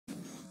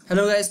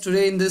Hello guys,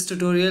 today in this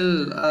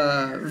tutorial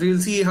we'll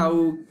see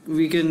how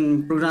we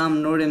can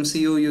program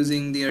NodeMCU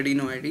using the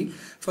Arduino IDE.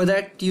 For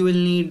that you will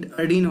need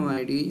Arduino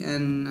IDE,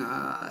 and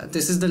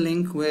this is the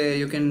link where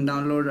you can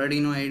download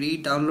Arduino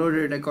IDE. Download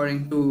it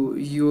according to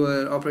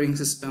your operating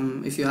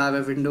system. If you have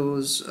a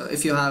Windows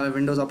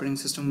operating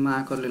system,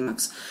 Mac or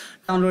Linux,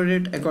 download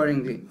it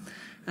accordingly.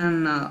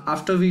 And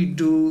after we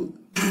do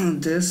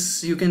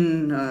this, you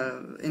can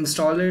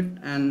install it,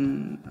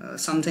 and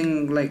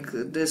something like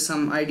this,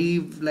 some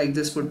IDE like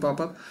this would pop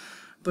up,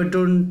 but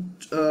don't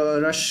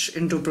rush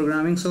into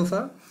programming so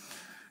far.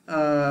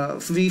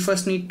 We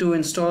first need to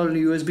install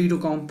USB to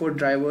COM port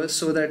drivers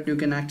so that you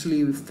can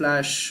actually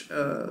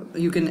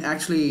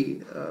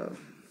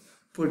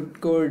put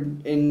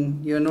code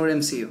in your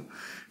NodeMCU.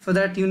 For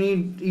that you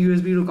need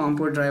USB to COM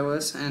port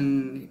drivers,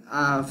 and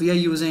we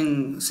are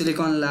using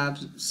Silicon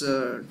Labs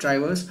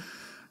drivers.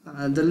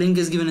 The link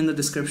is given in the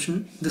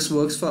description. This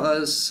works for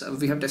us.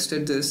 We have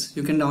tested this.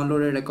 You can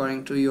download it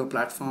according to your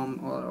platform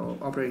or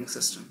operating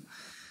system.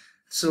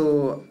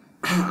 So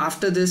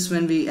after this,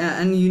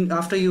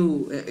 after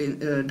you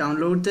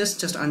download this,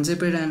 just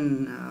unzip it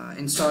and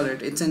install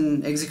it. It's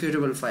an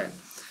executable file.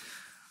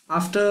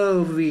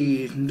 After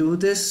we do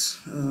this,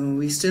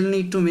 we still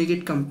need to make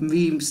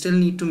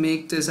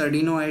this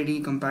Arduino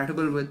IDE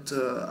compatible with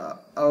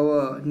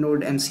our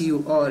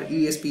NodeMCU or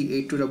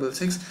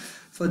ESP8266.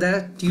 For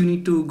that, you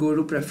need to go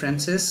to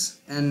Preferences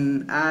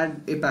and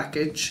add a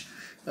package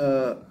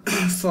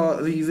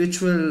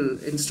which will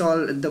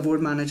install the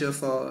board manager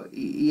for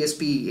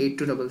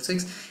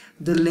ESP8266.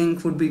 The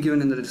link would be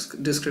given in the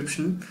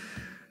description,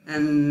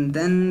 and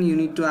then you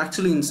need to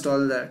actually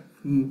install that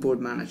board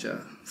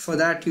manager. For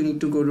that, you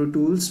need to go to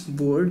Tools,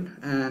 Board,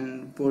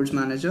 and Boards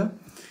Manager,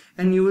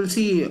 and you will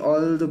see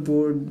all the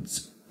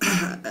boards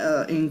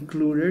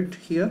included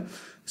here.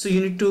 So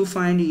you need to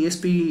find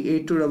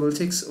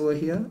ESP8266 over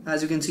here.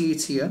 As you can see,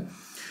 it's here,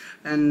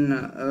 and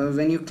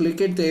when you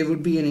click it, there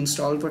would be an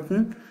install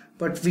button,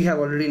 but we have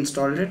already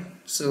installed it,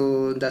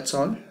 so that's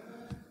all.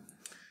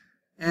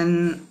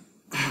 And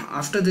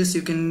after this,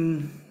 you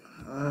can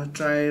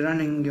try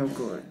running your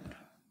code.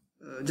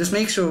 Just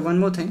make sure, one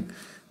more thing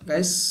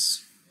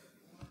guys,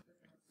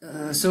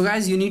 so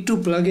guys, you need to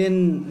plug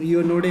in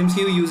your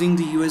NodeMCU using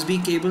the USB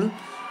cable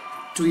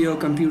to your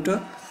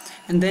computer,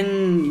 and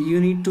then you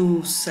need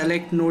to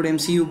select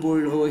NodeMCU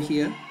board over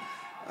here,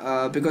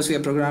 because we are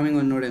programming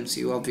on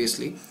NodeMCU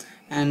obviously.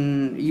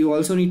 And you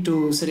also need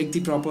to select the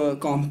proper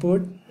COM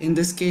port. In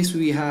this case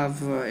we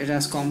have it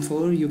as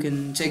COM4. You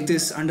can check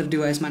this under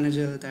device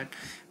manager that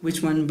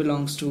which one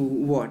belongs to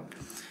what,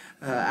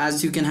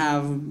 as you can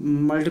have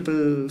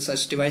multiple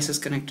such devices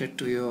connected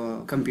to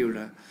your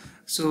computer.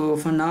 So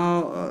for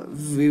now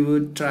we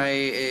would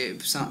try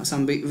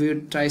some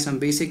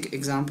basic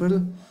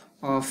example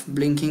of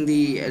blinking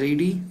the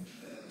LED,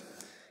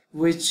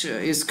 which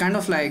is kind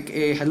of like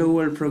a hello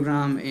world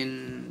program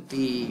in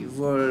the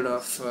world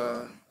of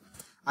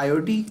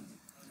IoT.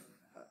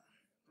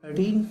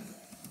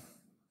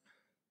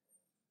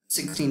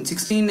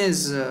 16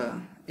 is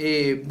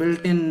a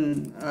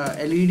built-in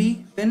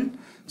LED pin,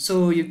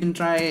 so you can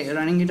try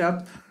running it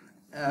up.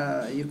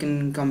 You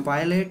can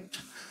compile it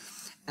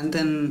and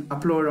then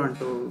upload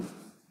onto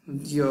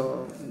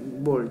your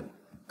board.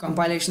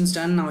 Compilation's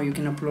done. Now you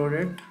can upload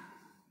it.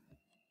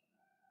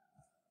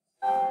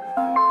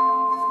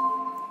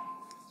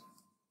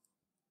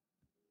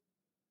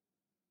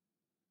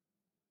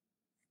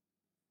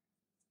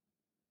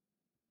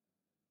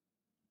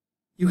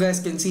 You guys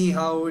can see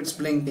how it's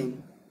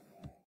blinking.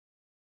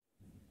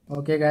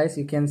 Okay guys,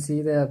 you can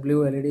see the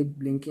blue LED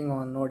blinking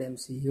on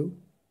NodeMCU.